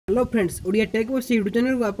Hello friends, Odia take verse YouTube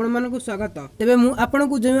channel को आपको स्वागत। तेज मुझे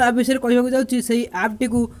आपको जो आप विषय कहूँ जाऊँगी से आप्टी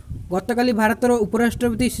को गतकाली भारतर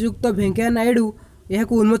उपराष्ट्रपति श्रीयुक्त वेंकैया नायडू यह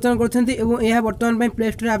उन्मोचन कर बर्तमान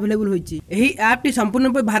प्ले स्टोर आवेलेबल होती। आप्टी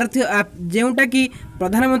संपूर्ण भारतीय आप जोटा कि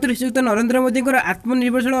प्रधानमंत्री श्रीयुक्त नरेंद्र मोदी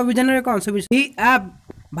आत्मनिर्भरशील अभियान एक अंश विषय। आप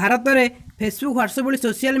भारत में फेसबुक व्हाट्सएप भली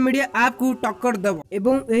सोशल मीडिया आप को टक्कर देव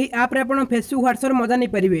एवं आप फेसबुक व्हाट्सएप मजा नहीं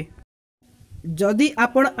पारे। जदि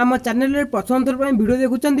आपण आम चैनल रे प्रथम थर वीडियो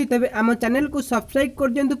देखुंत तेज आम चैनल को सब्सक्राइब कर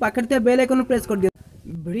दिंतु, पाखे बेल आइकन प्रेस कर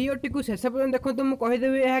दिंतु। वीडियोटी को शेष पर्यटन देखो मुझे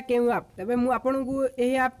कहीदेवी यह क्यों आप तेज मुझे आपको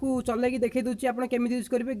आप को चलैक देखी दूसरी आप केमी यूज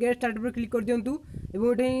करेंगे। गेट स्टार्ट पर क्लिक कर दिंतु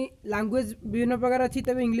और ये लैंग्वेज विभिन्न प्रकार अच्छी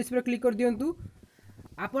तेज इंग्लीश पर क्लिक कर दिंतु।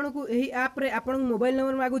 आपण को यही आप आपण मोबाइल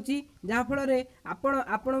नंबर मागुची जहाँफल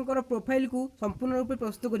आपणकर प्रोफाइल को संपूर्ण रूप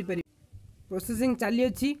प्रस्तुत करें। प्रोसेसिंग चली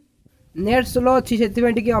अच्छी नेट स्लो अच्छी से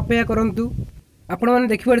अपेक्षा करूँ। आपण मैंने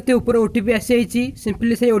देखिए ऊपर ओटीपी आसी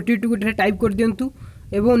सिंपली से ओटीपी को टाइप कर दिंतु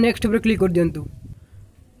एवं नेक्स्ट पर क्लिक कर दिंतु।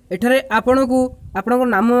 एठारे आपण को आपण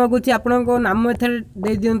नाम मागुची आपण नाम एठारे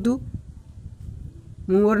दे दिंतु।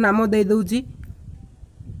 मोर नाम दे दूची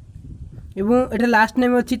एवं एठारे लास्ट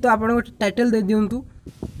नेम अच्छी तो आपण टाइटल दे दिंतु।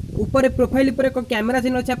 ऊपर प्रोफाइल पर एक कैमेरा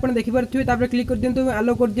सीन अच्छे आप देखिपे तापर क्लिक कर दिंतु,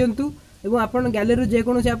 आलो कर दिंतु एवं आपण गैलरी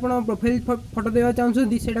जेकोसी आप प्रोफाइल फोटो देवा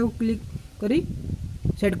चाहते से क्लिक करी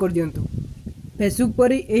सेट कर दिंतु। फेसबुक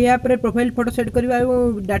पर यही आप प्रोफाइल फोटो सेट करवा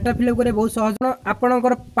और डाटा फिलअप करें बहुत सहज।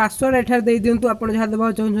 आपणकर पासवर्ड एठार दे दिंतु आप जहाँ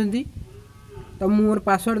देवा चाहते तो मोर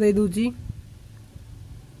पासवर्ड दे दूची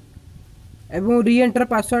एवं री एंटर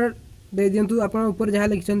पासवर्ड दे दिंतु आप ऊपर जहाँ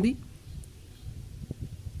लिखिं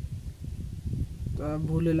तो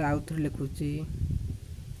भूल है आउ थे लिखुची।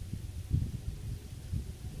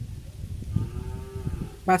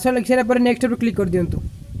 पासवर्ड लिख सारा नेक्स्ट पर क्लिक कर दिंतु।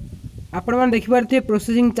 आपण मैंने देखिपे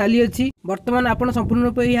प्रोसेसिंग चली अच्छी। बर्तमान आप संपूर्ण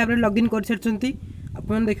रूप यहाँ लॉगिन कर सारी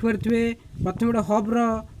आप देखिपे प्रथम गोटे हब्र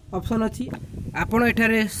ऑप्शन अच्छी। आपड़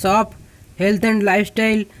एठारे shop, health and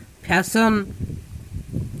lifestyle, fashion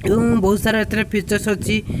एवं बहुत सारा एथरे फीचर्स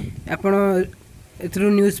अच्छी। आपण एथरो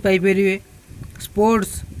news Piper,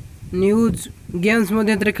 sports news, games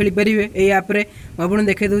खेली पारे। यही आप मुझे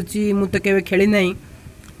देखे दूसरी मुझे तो केवे खेली ना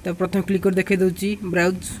तो प्रथम क्लिक कर देखे दूसरी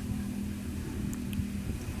ब्राउज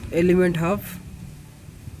एलिमेंट हब।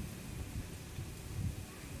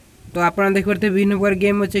 तो आप देखिए विभिन्न प्रकार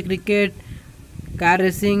गेम अच्छे, cricket, car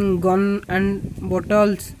racing, gun and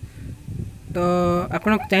bottles. तो आप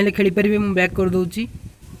चाहिए खेली पारे। मुझे बैक कर दूसरी।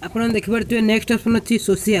 आप देखिए नेक्स्ट ऑप्शन अच्छी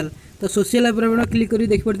सोशल। तो सोशल पर क्लिक कर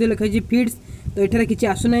देखिए लिखाई फीड्स। तो ये किसी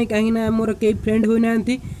आसुना कहीं मोर कई फ्रेंड होना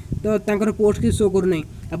तो तांकर पोस्ट की शो करूना।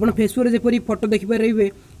 आप फेसबुक जपरी फोटो देखिपारे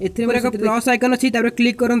एक प्लस आइकन अच्छी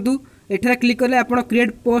क्लिक करूँ। एठार क्लिक कले आप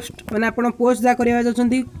क्रिएट पोस्ट मैंने आप पोस्ट जहाँ करवा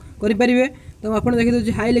चाहते करें। तो आप देखिए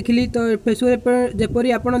दूसरी हाई लिखिली तो फेसबुक पर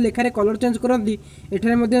जपरी आप लेखार कलर चेंज करती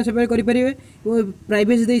एठार से करेंगे।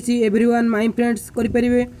 प्राइवेसी देसी एवरीवन माय फ्रेंड्स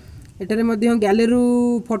करेंगे। एठार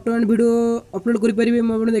gallery photo and video upload करेंगे।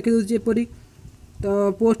 मुझे देखी दूसरी एपरी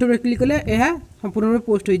तो पोस्ट पर क्लिक कले यह संपूर्ण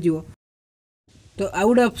पोस्ट हो। तो आउ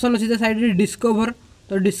गोटे ऑप्शन अच्छी साइड डिस्कवर।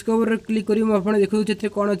 तो डिस्कवर क्लिक करी मुझे देखिए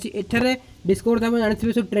कौन अच्छी। एठारे डिस्कवर तो आप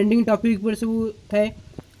जानते सब ट्रेंडिंग टॉपिक पर सब थाए।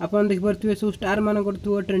 आप देखिपे सब स्टार मान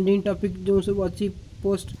ट्रेंडिंग टॉपिक जो सब अच्छी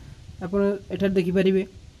पोस्ट आप देखिपारे।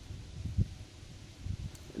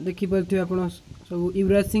 देखिपे आप सब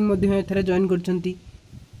युवराज सिंह जॉइन कर।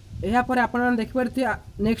 आप देखिपे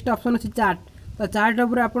नेक्स्ट ऑप्शन अच्छी चार्ट। तो चार्ट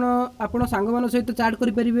उपर आप सांग मान सहित चार्ट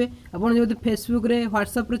करेंगे। आपड़ जो फेसबुक रे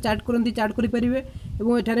व्हाट्सएप रे चार्ट करती चार्ट करेंगे।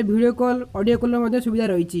 और एठारे वीडियो कॉल ऑडियो कॉल सुविधा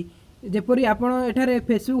रही। जपरी आपण एठारे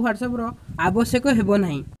फेसबुक व्हाट्सएप रो आवश्यक हेबो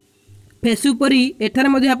नाही। फेसबुक परी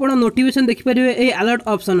एठारे आप नोटिफिकेशन देखिपारे ये अलर्ट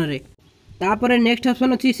ऑप्शन रे। तापर नेक्स्ट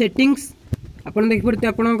ऑप्शन अच्छी सेटिंग्स। आप देखिए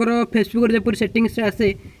आपंकर फेसबुक जपरी सेटिंग्स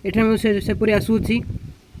आसे एठारे सेपरी आसूची।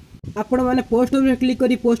 आपण मैंने पोस्ट पर क्लिक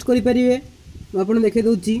करी पोस्ट करेंगे। आप देखे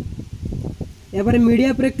दूसरी यापर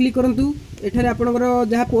मीडिया पर क्लिक करूँ। एठारे आपंकर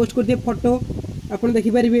जहाँ पोस्ट करते फोटो आप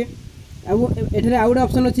देखिपारे। एठारे आउ गोटे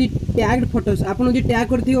ऑप्शन अच्छी टैग्ड फोटोज। आप जो टैग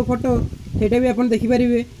कर फोटो सेटा भी आप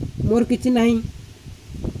देखिपारे। मोर किसी ना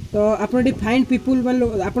तो आप फाइंड पीपुल मान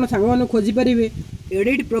आप सांग खोजिपारे।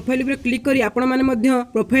 एडिट प्रोफाइल पर क्लिक करी आपण मैंने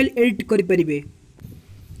प्रोफाइल एडिट करेंगे।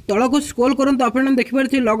 तल को स्क्रॉल करूँ तो आप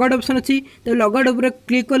देखिपारे लॉग आउट ऑप्शन अच्छी। तो लॉग आउट पर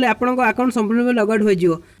क्लिक कले आपन अकाउंट संपूर्ण लॉग आउट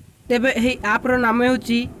हो। तेबे यही आप्र नाम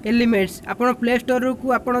होची एलिमेंट्स। आप प्ले स्टोर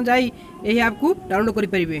को आप यही ऐप को डाउनलोड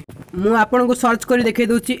करेंगे। मुझे आपन को सर्च कर देखे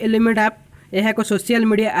दूसरी एलिमेंट ऐप। यह एक सोशल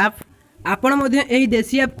मीडिया ऐप। आपण यही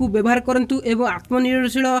देसी ऐप को व्यवहार करूँ एवं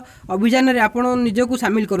आत्मनिर्भरशील अभियान में आप निजक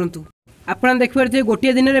सामिल करूँ। आप देखिए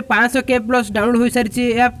गोटे दिन में 500K+ डाउनलोड हो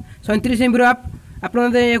सारी ऐप 37 MB ऐप। आप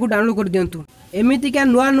डाउनलोड कर दिंतु। एमतीका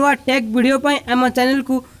नुआ नुआ टेक वीडियो आम चैनल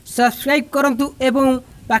को सब्सक्राइब करूँ और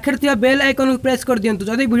पाखे बेल आइकन को प्रेस कर दिंतु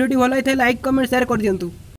जदि वीडियो भल होता है लाइक कमेंट शेयर कर दिंतु।